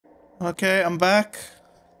Okay, I'm back.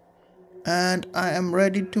 And I am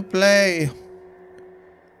ready to play.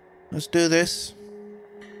 Let's do this.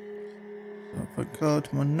 So if I go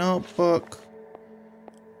to my notebook.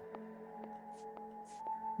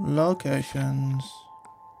 Locations.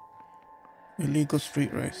 Illegal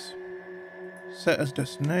street race. Set as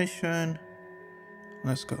destination.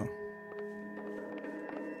 Let's go.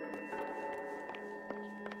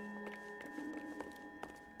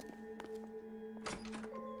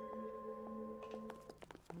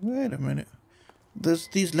 Wait a minute. There's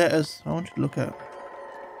these letters I want you to look at.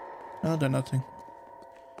 No, they're nothing.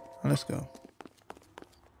 Let's go.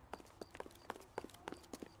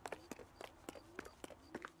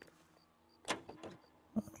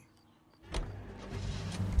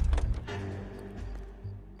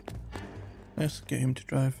 Let's get him to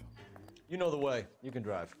drive. You know the way. You can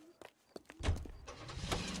drive.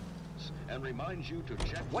 And reminds you to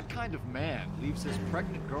check. What kind of man leaves his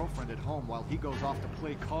pregnant girlfriend at home while he goes off to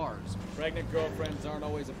play cars? Pregnant girlfriends aren't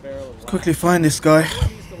always a barrel of laughs. Quickly find this guy.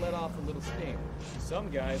 He used to let off a little steam. Some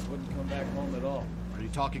guys wouldn't come back home at all. Are you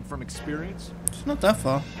talking from experience? It's not that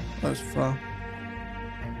far. That's far.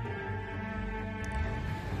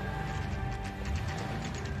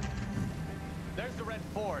 There's the red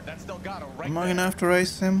Ford. That's Delgado right Am I there. gonna have to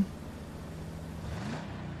race him?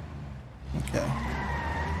 Okay.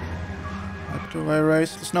 How do I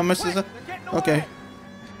race? There's no misses. Okay.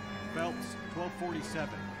 Phelps, 1247.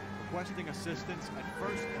 Requesting assistance at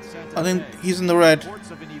First and Santa I think Fe. he's in the red.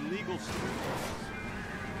 Reports of an illegal street race.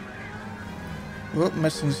 Whoop,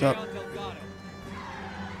 messing this up.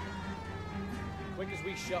 Quick as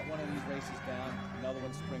we shut one of these races down, another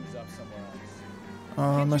one springs up somewhere else.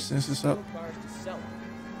 Oh, messing this up. Cars to sell them.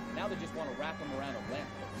 Now they just want to wrap them around a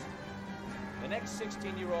lamppost. The next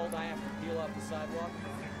 16-year-old I have to peel off the sidewalk,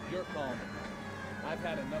 you're calling it. I've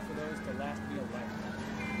had enough of those to last me a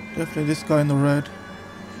lifetime. Definitely this guy in the red.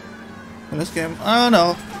 Okay, let's get him. Oh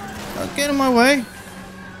no! Get in my way!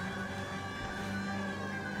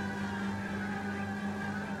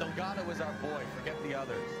 Delgado is our boy. Forget the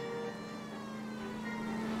others.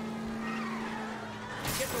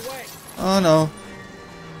 Get in the way. Oh no!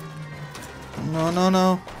 No, no,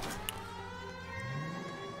 no!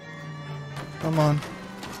 Come on!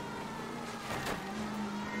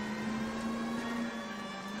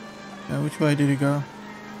 Yeah, which way did he go?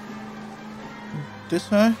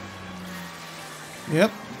 This way?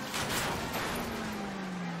 Yep.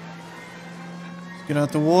 Let's get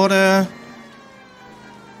out the water.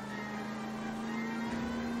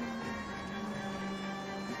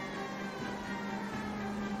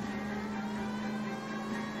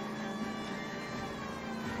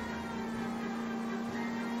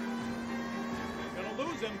 Gonna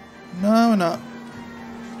lose him. No, we're not.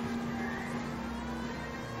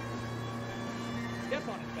 Step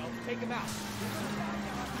on it, Phelps. Take him out.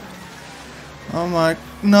 Oh my,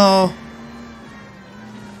 no.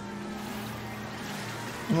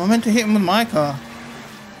 Am I meant to hit him with my car?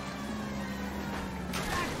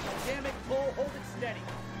 Damn it, Cole. Hold it steady.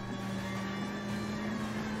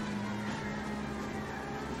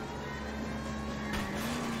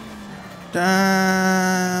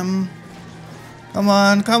 Damn. Come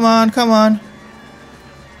on, come on, come on.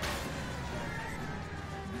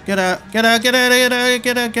 Get out, get out, get out, get out,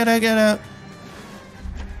 get out, get out, get out.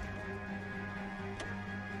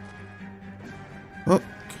 Whoop.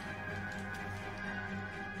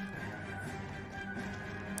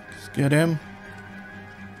 Let's get him.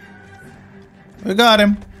 We got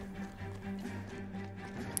him.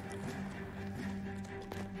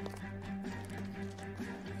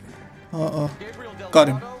 Uh-oh. Gabriel Got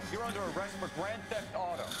him. You're under arrest for grand theft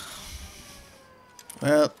auto.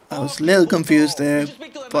 Well, I was a little confused there,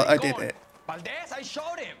 but I did it. Valdez, I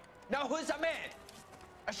showed him. Now who's the man?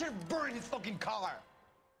 I should have burned his fucking car.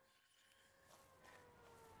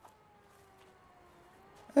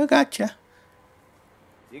 I gotcha.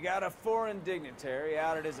 You got a foreign dignitary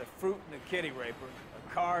outed as a fruit and a kitty raper,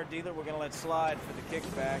 a car dealer we're gonna let slide for the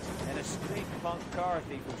kickbacks, and a street punk car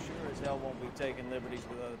thief who sure as hell won't be taking liberties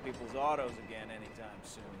with other people's autos again anytime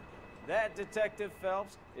soon. That, Detective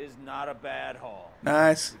Phelps, is not a bad haul.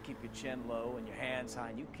 Nice. You keep your chin low and your hands high,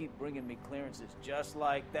 and you keep bringing me clearances just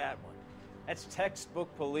like that one. That's textbook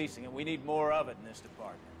policing, and we need more of it in this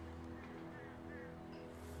department.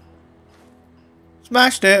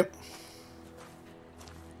 Smashed it.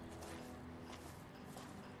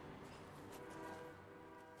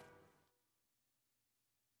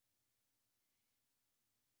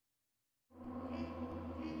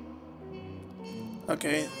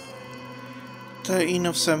 Okay. 13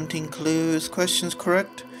 of 17 clues. Questions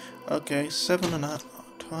correct? Okay, 7 and a half.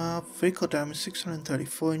 12. Vehicle damage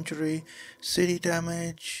 634 injury. City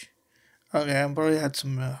damage. Okay, I probably had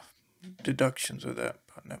some deductions with that,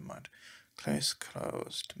 but never mind. Case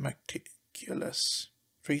closed. Meticulous.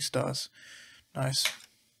 3 stars. Nice.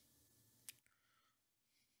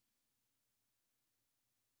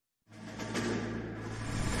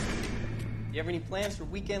 You have any plans for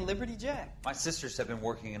weekend Liberty, Jack? My sisters have been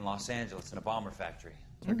working in Los Angeles in a bomber factory.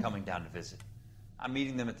 They're coming down to visit. I'm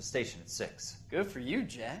meeting them at the station at 6. Good for you,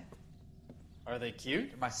 Jack. Are they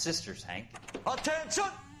cute? They're my sisters, Hank. Attention!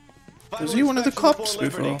 Was he one of the cops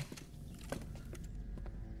before?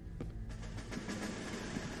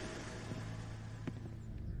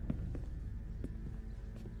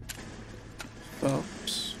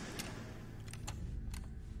 Oops.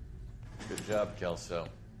 Good job, Kelso.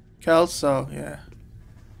 Kelso, yeah.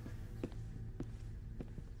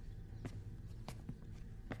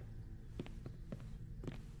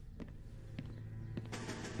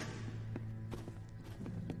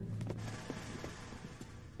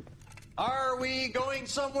 Are we going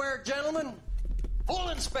somewhere, gentlemen? Full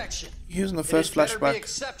inspection. Using the first It had better flashback. be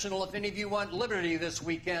exceptional if any of you want liberty this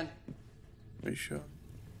weekend. Pretty sure.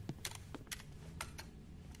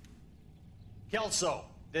 Kelso,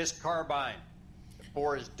 this carbine. The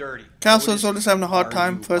bore is dirty. Kelso's always having a hard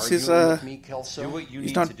time versus with me, Kelso? Do what you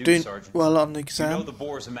he's need not to do, doing Sergeant. well on the You exam. know the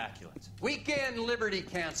bore's immaculate. Weekend liberty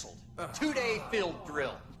canceled. 2-day field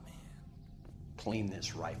drill. Clean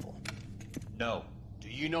this rifle. No. Do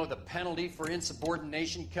you know the penalty for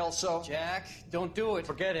insubordination, Kelso? Jack, don't do it.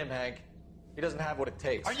 Forget him, Hank. He doesn't have what it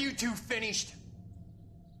takes. Are you two finished?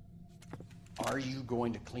 Are you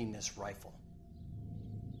going to clean this rifle?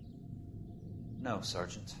 No,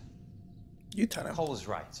 Sergeant. You tell him. Cole is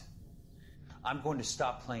right. I'm going to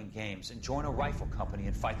stop playing games and join a rifle company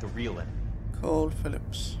and fight the real enemy. Cole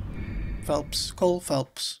Phillips. Phelps. Cole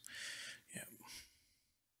Phelps.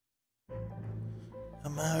 Yeah. A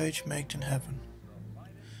marriage made in heaven.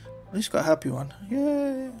 At least got a happy one.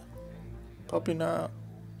 Yay. Probably not.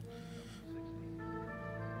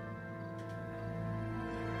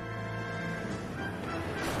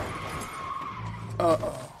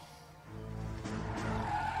 Uh-oh.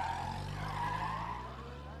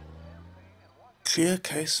 Clear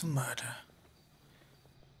case of murder.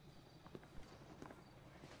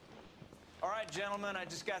 All right, gentlemen, I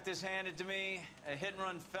just got this handed to me. A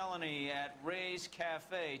hit-and-run felony at Ray's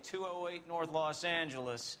Cafe, 208 North Los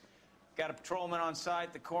Angeles. Got a patrolman on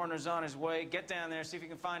site. The coroner's on his way. Get down there, see if you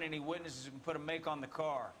can find any witnesses who can put a make on the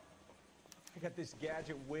car. I got this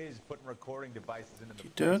gadget whiz putting recording devices into the...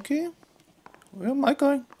 Okey-dokey. Where am I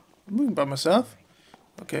going? I'm moving by myself.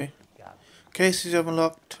 Okay. Cases you have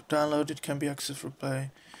unlocked, downloaded, can be accessed for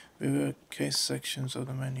play. View case sections of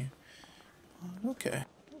the menu. Okay.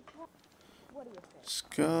 Let's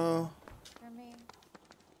go.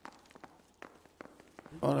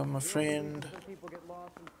 Follow my friend. People get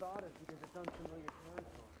lost and thought it because it's unfamiliar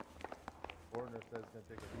territory. Coroner says it's going to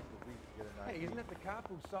take at least a week to get an ID. Hey, isn't that the cop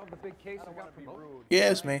who solved the big case I got promoted?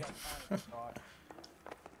 Yeah, it's me. I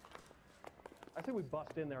say we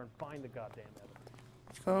bust in there and find the goddamn evidence.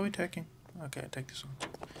 Which car are we taking? Okay, take this one.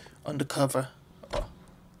 Undercover. Oh.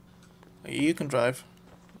 You can drive.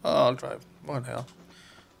 Oh, I'll drive. What the hell?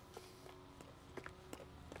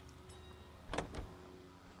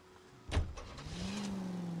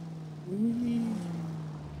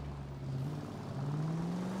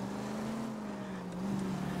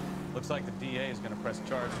 Looks like the DA is going to press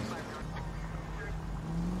charges.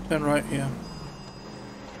 Turn right here.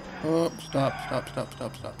 Oh, stop.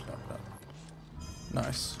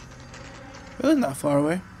 Nice. It wasn't that far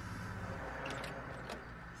away.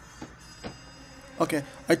 Okay,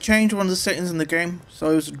 I changed one of the settings in the game,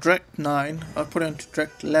 so it was direct 9. I put it into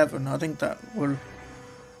direct 11. I think that will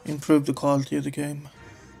improve the quality of the game.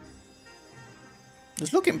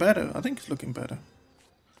 It's looking better. I think it's looking better.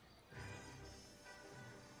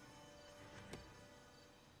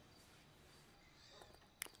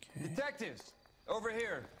 Okay. Detectives, over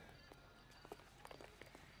here.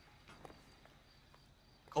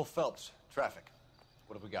 Cole Phelps, traffic.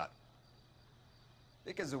 What have we got?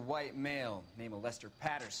 Thick as a white male named Lester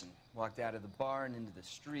Patterson walked out of the bar and into the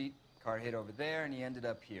street. Car hit over there, and he ended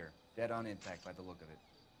up here, dead on impact by the look of it.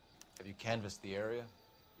 Have you canvassed the area?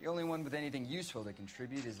 The only one with anything useful to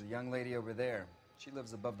contribute is the young lady over there. She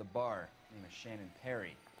lives above the bar. Name is Shannon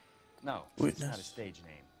Perry. No, it's not a stage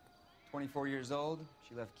name. 24 years old,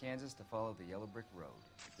 she left Kansas to follow the yellow brick road.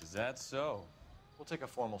 Is that so? We'll take a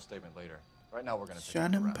formal statement later. Right now we're going to take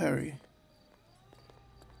Shannon Perry.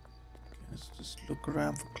 Okay, let's just look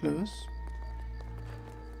around for clues.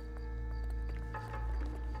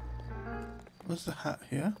 What's the hat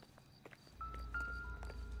here?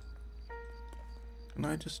 Can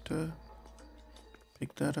I just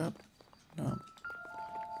pick that up? No.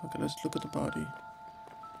 Okay, let's look at the body.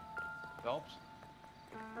 Phelps,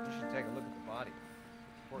 you should take a look at the body.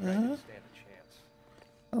 Poor guy didn't stand a chance.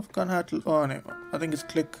 I've gone how to. Oh no, I think it's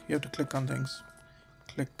click. You have to click on things.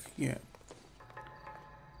 Click, yeah.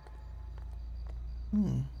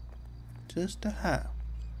 Just a hat.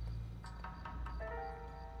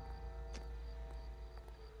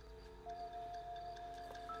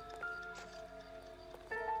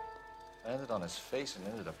 Landed on his face and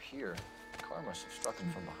ended up here. The car must have struck him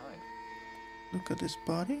from behind. Look at this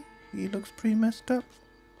body. He looks pretty messed up.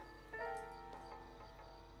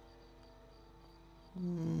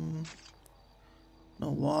 No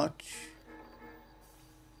watch.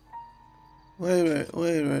 Wait.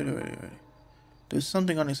 There's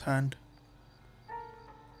something on his hand.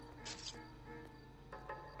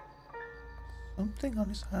 Something on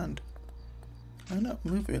his hand. Can I not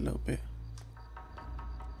move it a little bit?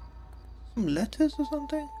 Some letters or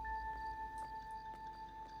something?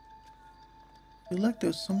 I feel like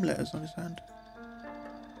there's some letters on his hand.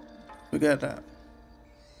 Forget that.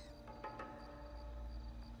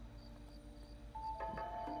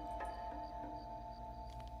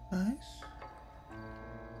 Nice.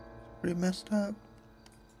 Pretty messed up.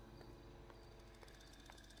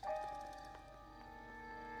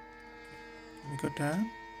 Let me go down.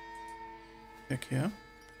 Check here.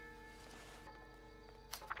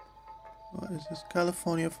 What is this?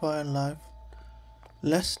 California Fire and Life.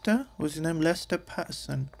 Lester? Was his name Lester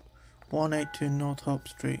Patterson? 182 North Hope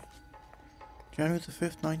Street. January the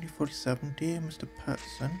 5th, 1947. Dear Mr.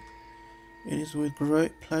 Patterson, it is with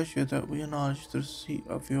great pleasure that we acknowledge the receipt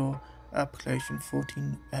of your application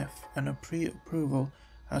 14F and a pre-approval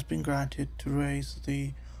has been granted to raise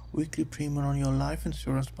the weekly premium on your life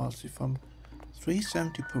insurance policy from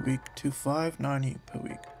 $3.70 per week to $5.90 per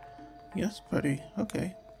week. Yes, buddy.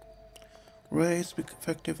 Okay. Raised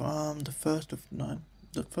effective on the January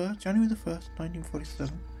the 1st,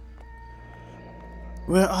 1947.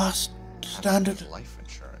 Where our standard life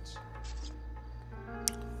insurance.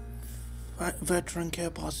 Veteran care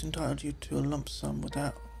policy entitled you to a lump sum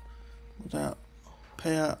without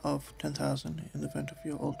payout of $10,000 in the event of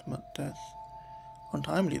your ultimate death,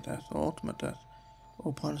 untimely death, or ultimate death,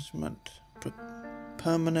 or punishment,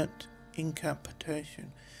 permanent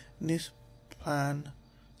incapacitation. This plan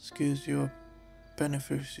secures your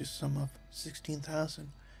beneficiary sum of $16,000.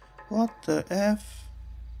 What the F?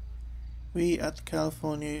 We at the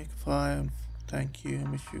California Fire thank you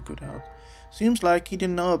and wish you good health. Seems like he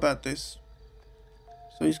didn't know about this.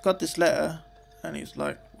 So he's got this letter and he's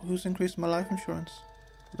like, who's increased my life insurance?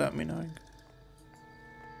 Without me knowing.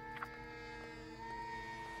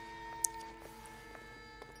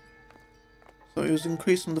 So it was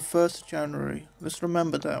increased on the 1st of January. Let's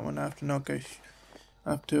remember that when I have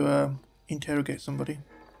to interrogate somebody.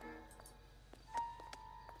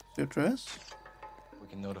 The address? We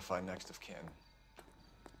can notify next of kin.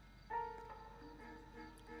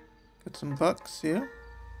 Got some bucks here.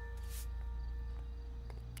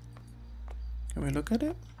 Can we look at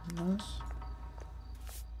it? Nice.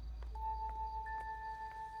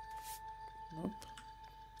 Nope.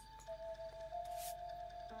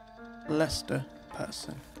 Lester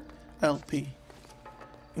Patterson, LP,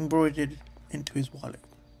 embroidered into his wallet.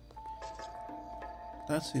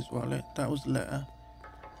 That's his wallet. That was the letter.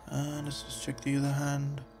 And let's just check the other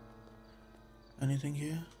hand. Anything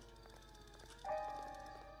here?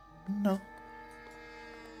 No.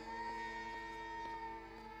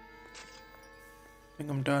 I think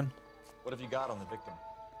I'm done. What have you got on the victim?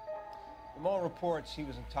 From all reports, he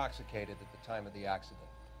was intoxicated at the time of the accident.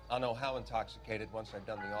 I'll know how intoxicated once I've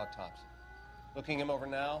done the autopsy. Looking him over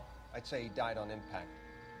now, I'd say he died on impact.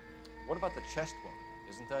 What about the chest wound?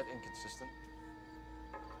 Isn't that inconsistent?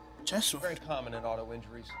 Chest wound? Very common in auto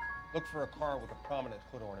injuries. Look for a car with a prominent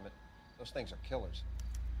hood ornament. Those things are killers.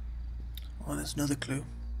 Oh, there's another clue.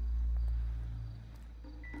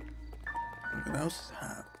 Look at his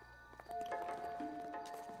hat.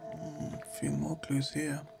 A few more clues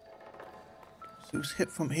here. So it was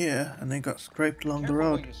hit from here and then got scraped along the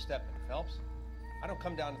road. Where you're stepping, Phelps. I don't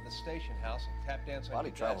come down to the station house and tap dance on Body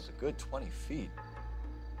your travels desk. a good 20 feet.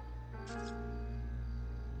 So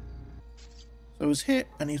it was hit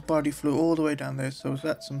and his body flew all the way down there, so was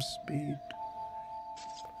that some speed?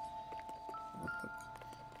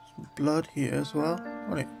 Some blood here as well.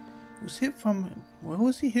 Wait, it was hit from, where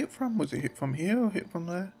was he hit from? Was it hit from here or hit from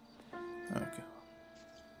there? Okay.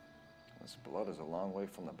 This blood is a long way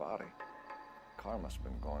from the body. The car must have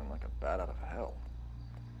been going like a bat out of hell.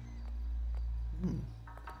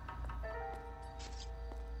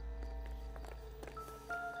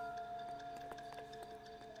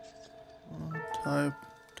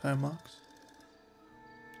 tire marks.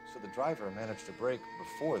 So the driver managed to brake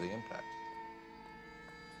before the impact.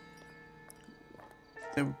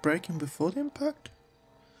 They were braking before the impact?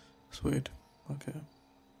 That's weird. Okay.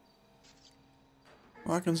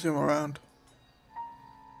 Well, I can zoom around.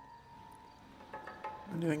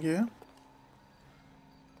 Anything here?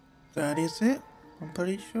 That is it. I'm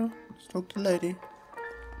pretty sure. Let's talk to the lady.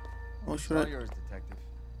 Or should All I? yours, detective.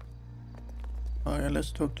 Oh yeah,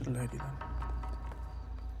 let's talk to the lady then.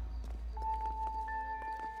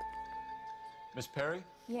 Miss Perry?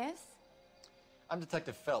 Yes? I'm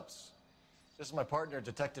Detective Phelps. This is my partner,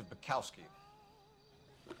 Detective Bukowski.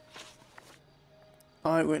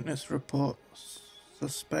 Eyewitness report.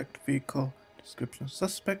 Suspect vehicle description.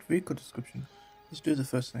 Suspect vehicle description. Let's do the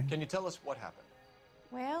first thing. Can you tell us what happened?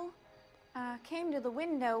 Well, I came to the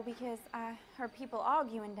window because I heard people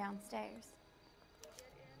arguing downstairs.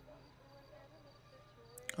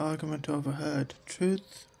 Argument overheard.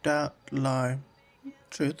 Truth, doubt, lie.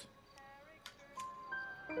 Truth.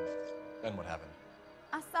 Then what happened?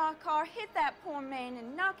 I saw a car hit that poor man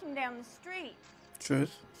and knock him down the street.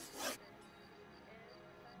 Truth.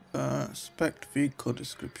 Suspect vehicle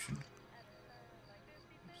description.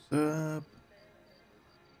 Well,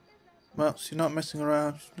 she's not messing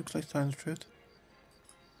around. She looks like telling the truth.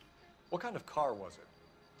 What kind of car was it?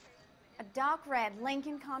 A dark red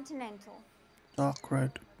Lincoln Continental. Dark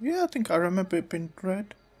red. Yeah, I think I remember it being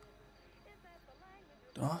red.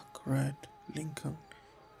 Dark red Lincoln.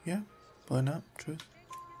 Yeah, why not? Truth.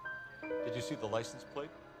 Did you see the license plate?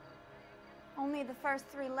 Only the first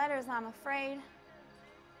 3 letters, I'm afraid.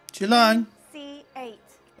 She lying? C8. I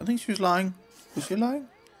think she was lying. Was she lying?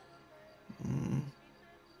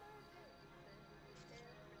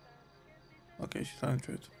 Okay, she's telling the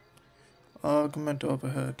truth. Argument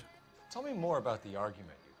overheard. Tell me more about the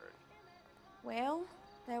argument you heard. Well,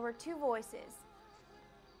 there were 2 voices.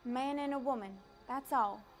 A man and a woman. That's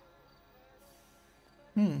all.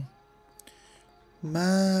 Man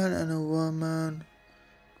and a woman.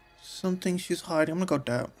 Something she's hiding. I'm gonna go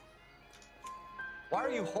doubt. Why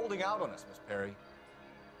are you holding out on us, Miss Perry?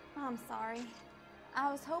 I'm sorry.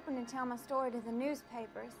 I was hoping to tell my story to the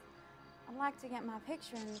newspapers. I'd like to get my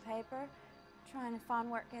picture in the paper. Trying to find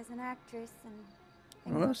work as an actress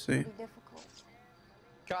and Oh, I see. pretty difficult.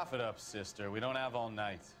 Cough it up, sister. We don't have all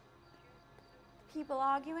night. People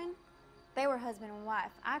arguing? They were husband and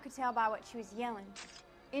wife. I could tell by what she was yelling.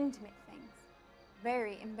 Intimate things.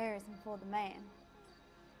 Very embarrassing for the man.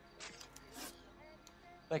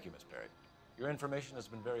 Thank you, Miss Perry. Your information has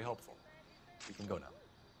been very helpful. You can go now.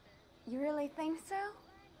 You really think so?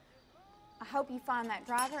 I hope you find that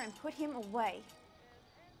driver and put him away.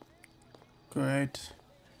 Great.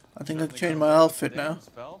 I think I've changed my outfit now.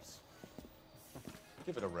 Phelps?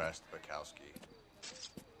 Give it a rest, Bukowski.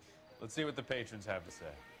 Let's see what the patrons have to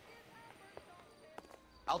say.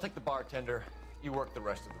 I'll take the bartender. You work the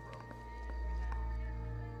rest of the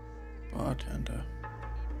room. Bartender.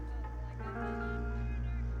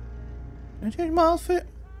 Can I change my outfit?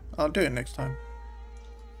 I'll do it next time.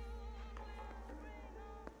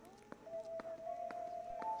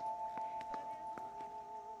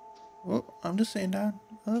 Oh, I'm just sitting down.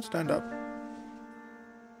 I'll stand up.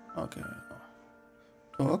 Okay.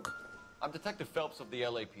 Talk. I'm Detective Phelps of the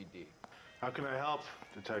LAPD. How can I help,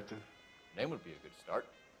 Detective? Name would be a good start.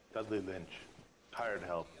 Dudley Lynch. Hired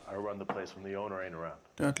help. I run the place when the owner ain't around.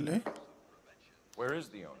 Dudley. Where is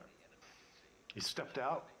the owner? He stepped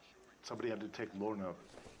out. Somebody had to take Lorna,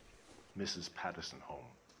 Mrs. Patterson, home.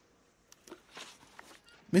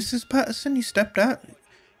 Mrs. Patterson, he stepped out?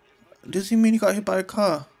 Does he mean he got hit by a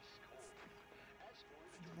car?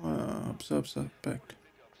 Observe suspect.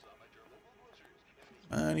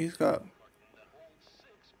 Man, he's got...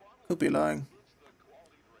 Could be lying.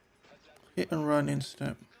 Hit and run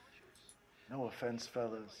incident. No offense,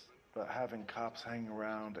 fellas, but having cops hanging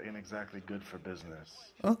around ain't exactly good for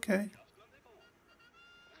business. Okay.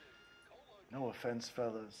 No offense,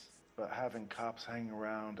 fellas, but having cops hanging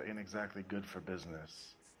around ain't exactly good for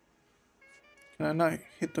business. Can I not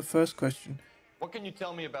hit the first question? What can you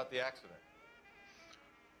tell me about the accident?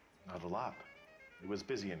 Not a lot. It was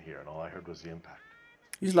busy in here, and all I heard was the impact.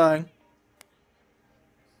 He's lying.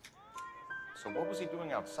 So what was he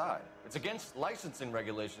doing outside? It's against licensing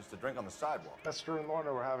regulations to drink on the sidewalk. Esther and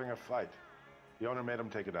Lorna were having a fight. The owner made him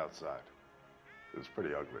take it outside. It was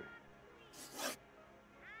pretty ugly.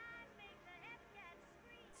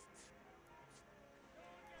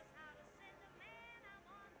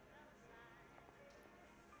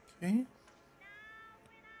 Okay.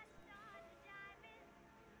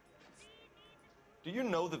 Do you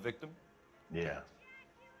know the victim? Yeah.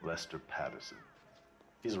 Lester Patterson.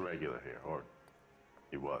 He's a regular here, or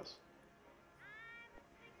He was.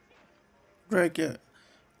 Regular.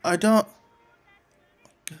 I don't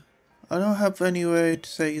have any way to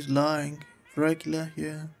say he's lying. Regular,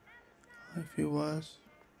 yeah. If he was.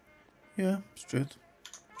 Yeah, it's truth.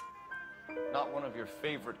 Not one of your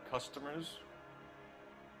favorite customers?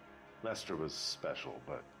 Lester was special,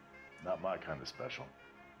 but not my kind of special.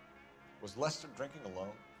 Was Lester drinking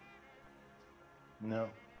alone? No.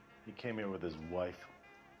 He came here with his wife.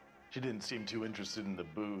 She didn't seem too interested in the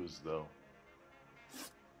booze, though.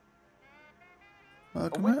 A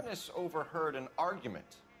witness overheard an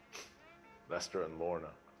argument. Lester and Lorna.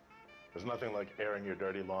 There's nothing like airing your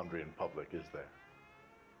dirty laundry in public, is there?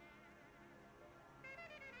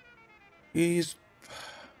 He's...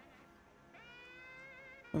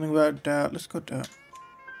 Something about doubt. Let's go doubt.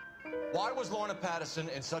 Why was Lorna Patterson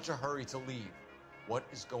in such a hurry to leave? What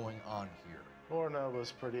is going on here? Lorna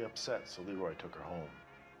was pretty upset, so Leroy took her home.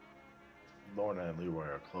 Lorna and Leroy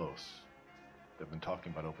are close. They've been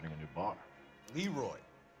talking about opening a new bar. Leroy?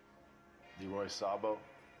 Leroy Sabo,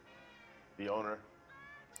 the owner.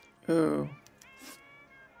 Oh.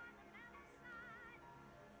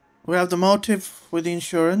 We have the motive with the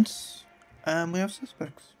insurance, and we have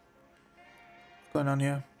suspects. What's going on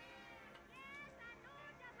here?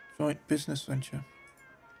 Joint business venture.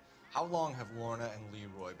 How long have Lorna and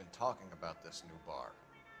Leroy been talking about this new bar?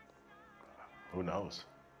 Who knows?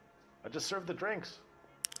 I just served the drinks.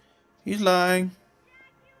 He's lying.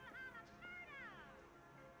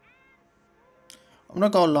 I'm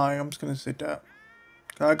not gonna lie, I'm just gonna say that.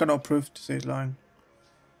 I got no proof to say he's lying.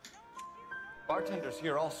 Bartenders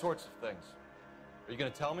hear all sorts of things. Are you gonna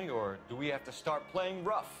tell me, or do we have to start playing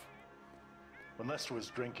rough? When Lester was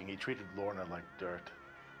drinking, he treated Lorna like dirt.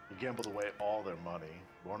 He gambled away all their money.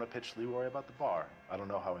 Lorna pitched Leroy about the bar. I don't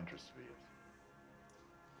know how interested he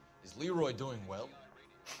is. Is Leroy doing well?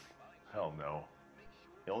 Hell no.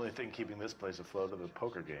 The only thing keeping this place afloat are the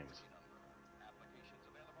poker games.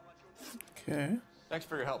 Okay. Thanks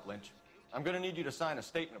for your help, Lynch. I'm gonna need you to sign a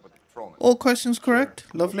statement with the patrolman. All questions correct.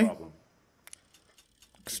 Sure, Lovely. no problem.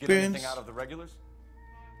 Did you get anything out of the regulars?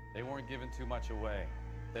 They weren't giving too much away.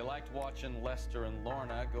 They liked watching Lester and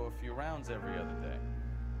Lorna go a few rounds every other day.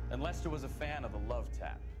 And Lester was a fan of the love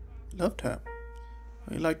tap. Love tap.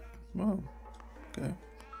 You like... Oh. Okay.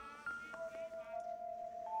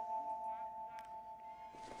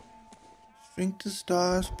 Drink to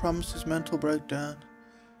stars, promises mental breakdown.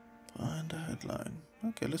 Find the headline.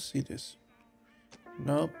 Okay, let's see this.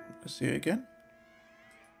 Nope. Let's see it again.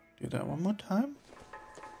 Do that one more time.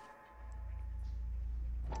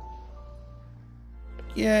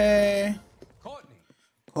 Yay! Courtney.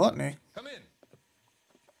 Courtney. Come in.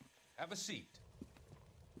 Have a seat.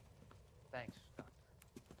 Thanks, Doctor.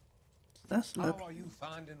 That's How lovely. are you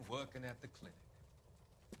finding working at the clinic?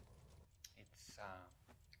 It's,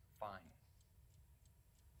 fine.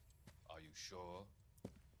 Are you sure?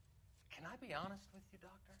 Can I be honest with you,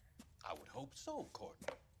 Doctor? I would hope so, Courtney.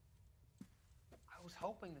 I was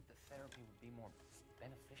hoping that the therapy would be more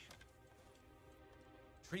beneficial.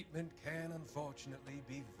 Treatment can unfortunately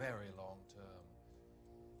be very long-term.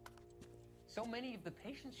 So many of the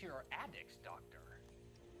patients here are addicts, Doctor.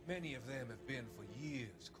 Many of them have been for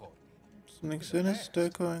years, Courtney. Something sinister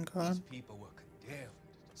going These on. people were condemned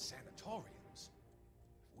to sanatoriums.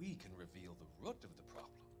 If we can reveal the root of the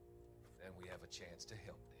problem, then we have a chance to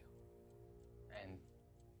help them. And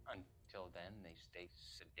until then, they stay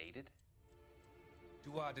sedated?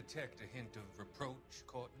 Do I detect a hint of reproach,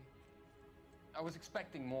 Courtney? I was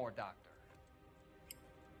expecting more, Doctor.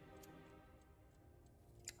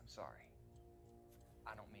 I'm sorry.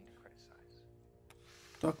 I don't mean to criticize.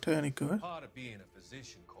 Doctor, any good? Part of being a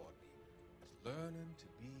physician, Courtney, is learning to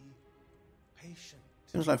be patient.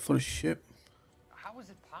 Seems like full of shit. How is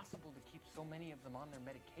it possible to keep so many of them on their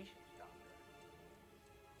medications, Doctor?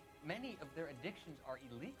 Many of their addictions are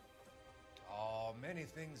illegal. Oh, many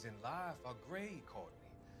things in life are gray, Courtney.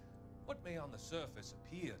 What may on the surface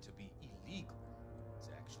appear to be illegal is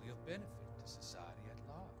actually of benefit to society at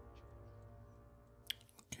large.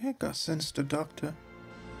 Okay, got sense to Doctor.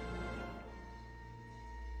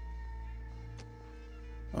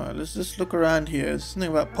 Alright, let's just look around here. There's something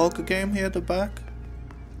about poker game here at the back.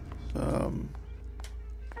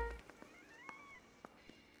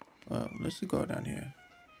 Let's go down here.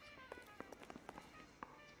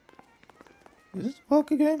 Is this a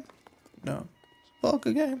poker game? No. It's a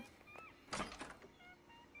poker game.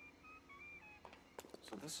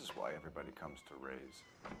 So this is why everybody comes to Ray's.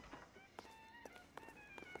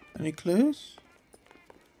 Any clues?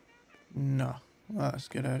 No. Let's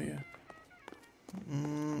get out of here.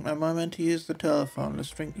 Am I meant to use the telephone?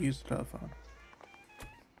 Let's use the telephone.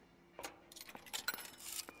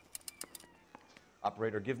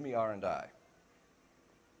 Operator, give me R&I.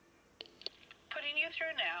 Putting you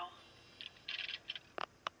through now.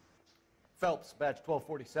 Phelps, badge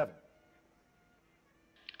 1247.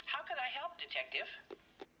 How could I help, Detective?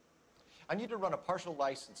 I need to run a partial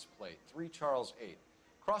license plate, 3 Charles 8.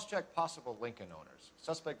 Cross-check possible Lincoln owners.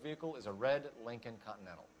 Suspect vehicle is a red Lincoln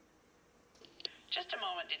Continental. Just a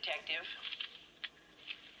moment, Detective.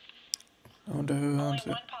 I wonder who Only owns it.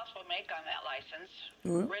 one possible make on that license.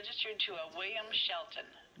 What? Registered to a William Shelton.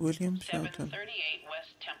 William Shelton. 738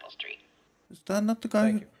 West Temple Street. Is that not the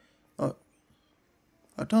guy who... Oh,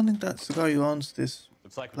 I don't think that's the guy who owns this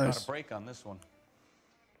Looks like we place. got a break on this one.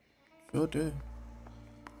 Sure do.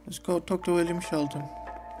 Let's go talk to William Shelton.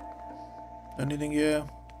 Anything here?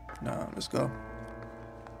 No, let's go.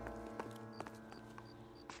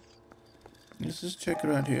 Let's just check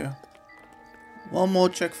around here. One more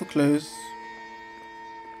check for clues.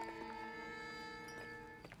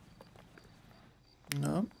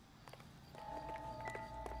 No.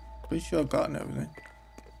 Pretty sure I've gotten everything.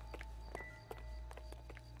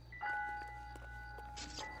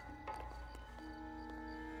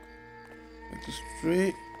 Check the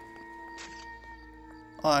street.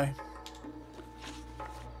 Aye.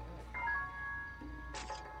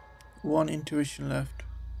 One intuition left.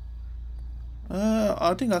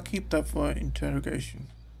 I think I'll keep that for interrogation.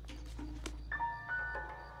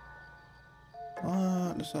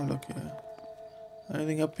 Let's have a look here.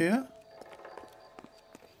 Anything up here?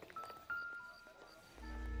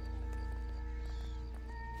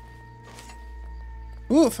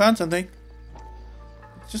 Ooh, I found something.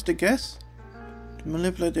 It's just a guess. To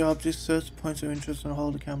manipulate the object, search points of interest and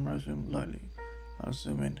hold the camera, zoom lightly. I'll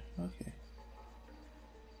zoom in. Okay.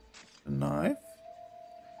 A knife.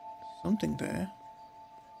 Something there.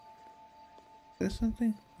 There's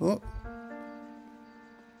something. Oh.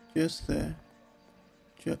 Just there.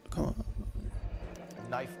 Come on. A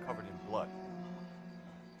knife covered in blood.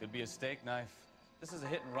 Could be a steak knife. This is a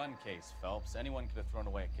hit and run case, Phelps. Anyone could have thrown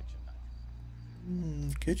away a kitchen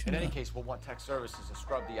knife. Kitchen In any knife. case, we'll want tech services to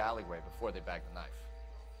scrub the alleyway before they bag the knife.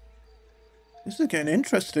 This is getting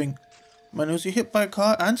interesting. Man, was he hit by a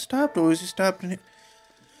car and stabbed, or was he stabbed in it?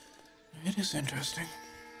 It is interesting.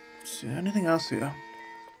 Let's see, anything else here?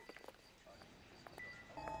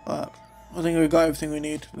 I think we got everything we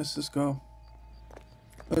need. Let's just go.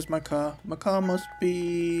 Where's my car? My car must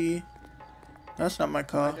be... That's not my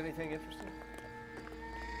car. Find anything interesting?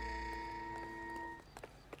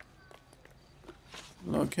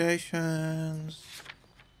 Locations.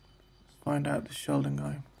 Let's find out the Sheldon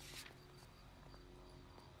guy.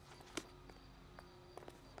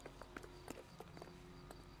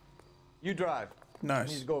 You drive. Nice.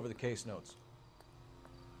 I need to go over the case notes.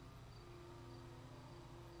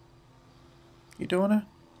 You don't wanna...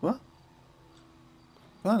 What?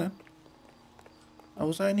 Well then. I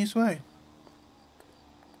was in his way.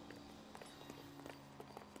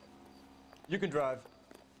 You can drive.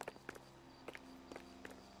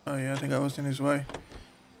 Oh yeah, I think I was in his way.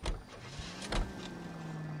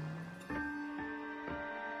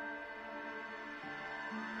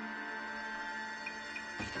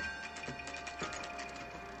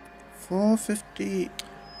 $4.50.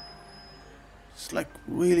 It's like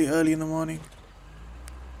really early in the morning.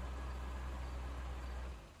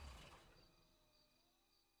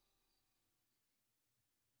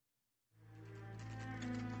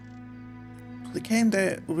 They came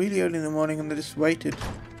there really early in the morning and they just waited.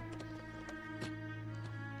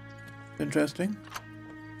 Interesting.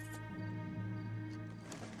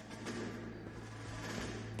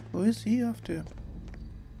 Who is he after?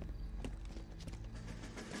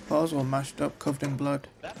 Paws all mashed up, covered in blood.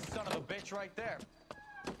 That's the son of a bitch right there.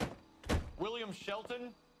 William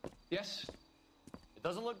Shelton? Yes? It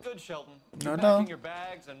doesn't look good, Shelton. No, You no. packing your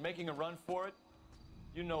bags and making a run for it?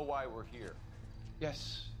 You know why we're here.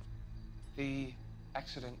 Yes. The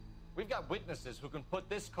accident. We've got witnesses who can put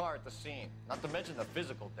this car at the scene, not to mention the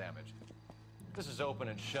physical damage. This is open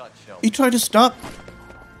and shut, Shelton. He tried to stop.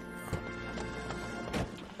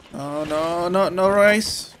 Oh no, no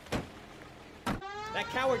race. That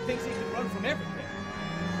coward thinks he can run from everything.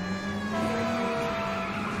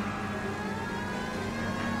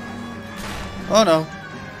 Oh no.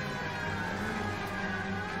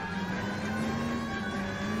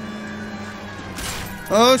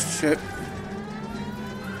 Oh shit.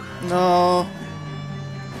 No.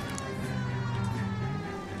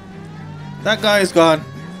 That guy is gone.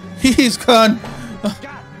 He's gone. God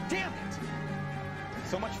damn it!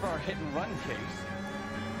 So much for our hit and run case.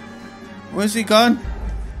 Where's he gone?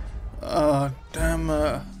 Oh, damn.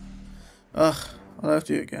 Ugh. I'll have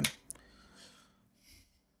to do it again.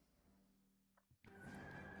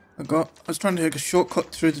 I was trying to take a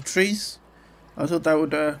shortcut through the trees. I thought that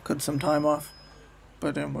would cut some time off, but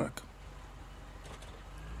it didn't work.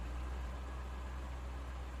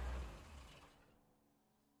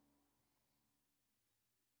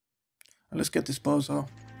 Let's get this bozo.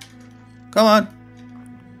 Come on.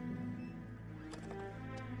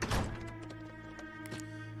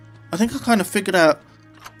 I think I kind of figured out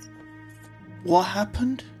what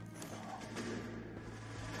happened.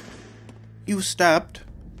 He was stabbed,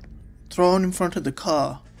 thrown in front of the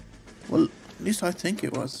car. Well, at least I think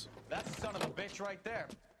it was. That's the son of a bitch right there.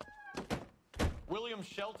 William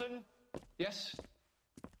Shelton? Yes?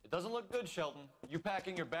 It doesn't look good, Shelton. You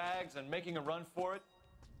packing your bags and making a run for it?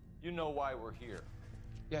 You know why we're here.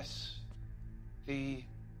 Yes. The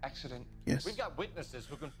accident. Yes. We've got witnesses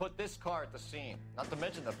who can put this car at the scene, not to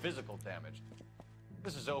mention the physical damage.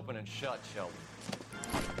 This is open and shut, Shelton.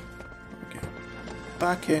 Okay.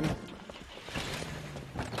 Back in.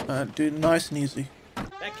 Do it nice and easy.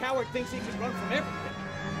 That coward thinks he can run from everything.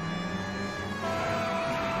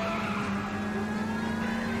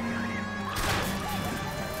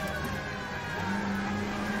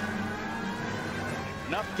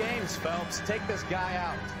 Enough games, Phelps. Take this guy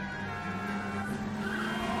out.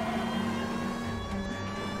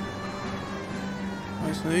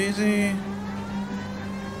 Nice and easy.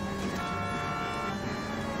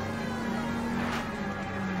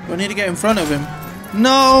 Do I need to get in front of him?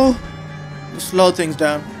 No! Just slow things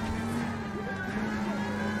down.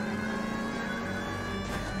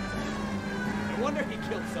 No wonder he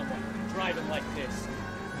killed someone driving like this.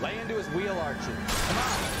 Lay into his wheel arches. Come on.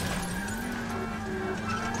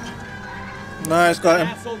 Nice, got him.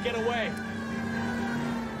 Asshole, get away.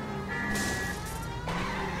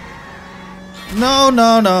 No,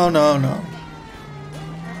 no, no, no, no.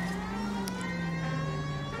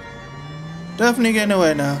 Definitely getting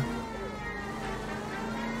away now.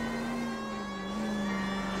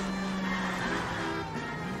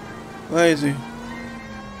 Where is he?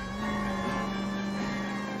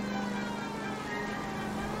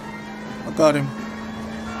 I got him.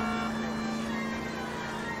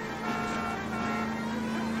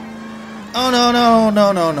 Oh no, no,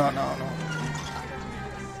 no, no, no, no, no.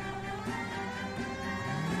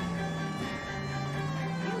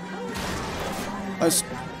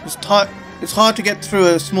 It's hard to get through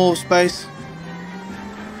a small space.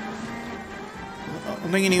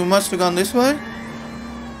 I'm thinking he must have gone this way.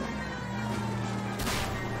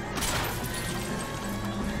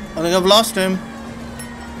 I think I've lost him.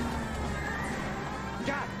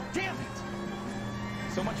 God damn it!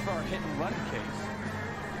 So much for our hit and run case.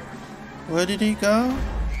 Where did he go?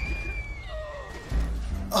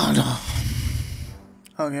 Oh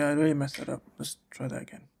no. Okay, I really messed that up. Let's try that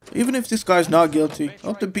again. Even if this guy's not guilty, I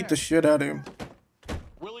hope to beat the shit out of him.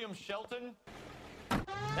 William Shelton?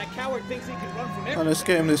 That coward thinks he can run from everything. Oh, let's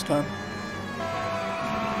get him this time.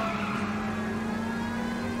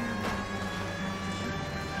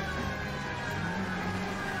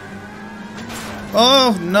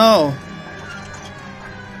 Oh no!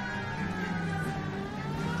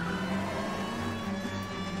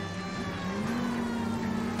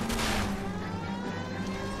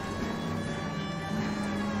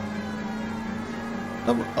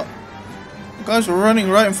 The guys were running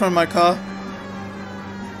right in front of my car.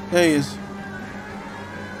 There he is.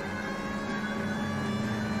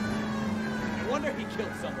 No wonder he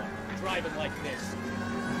killed someone driving like this.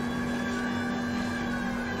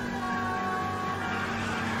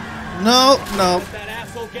 No, no. Let that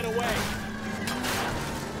asshole get away.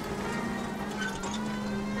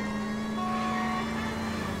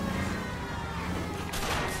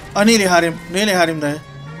 I nearly had him. Nearly had him there.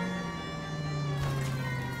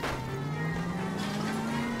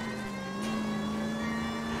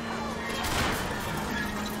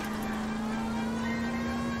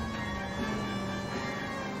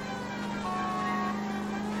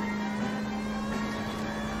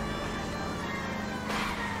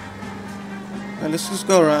 Let's just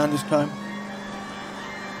go around this time.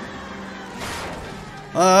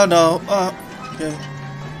 Oh no. Okay.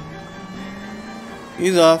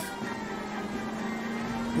 He's off.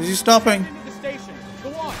 Is he stopping? The station. Go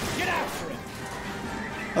on, get after him.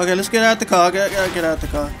 Okay, let's get out the car. Get out the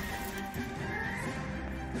car.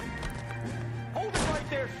 Hold it right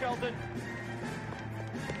there, Sheldon.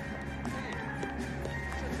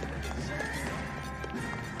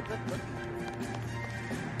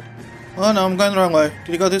 Oh no, I'm going the wrong way.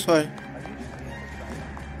 Did he go this way?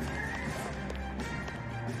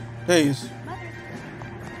 There he is.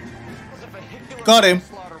 Got him.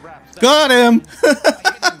 Got him.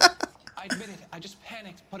 I admit it. I just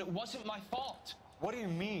panicked, but it wasn't my fault. What do you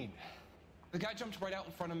mean? The guy jumped right out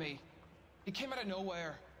in front of me. He came out of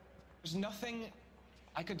nowhere. There's nothing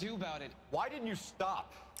I could do about it. Why didn't you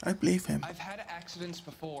stop? I believe him. I've had accidents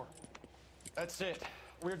before. That's it.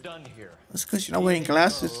 We're done here. That's because you're not wearing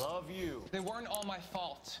glasses. Love you. They weren't all my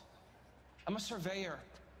fault. I'm a surveyor.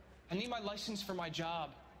 I need my license for my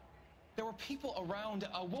job. There were people around.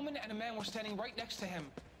 A woman and a man were standing right next to him.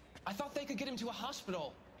 I thought they could get him to a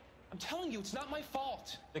hospital. I'm telling you, it's not my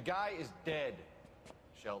fault. The guy is dead,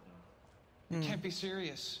 Shelton. You can't be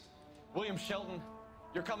serious. William Shelton,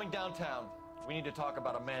 you're coming downtown. We need to talk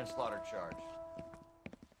about a manslaughter charge.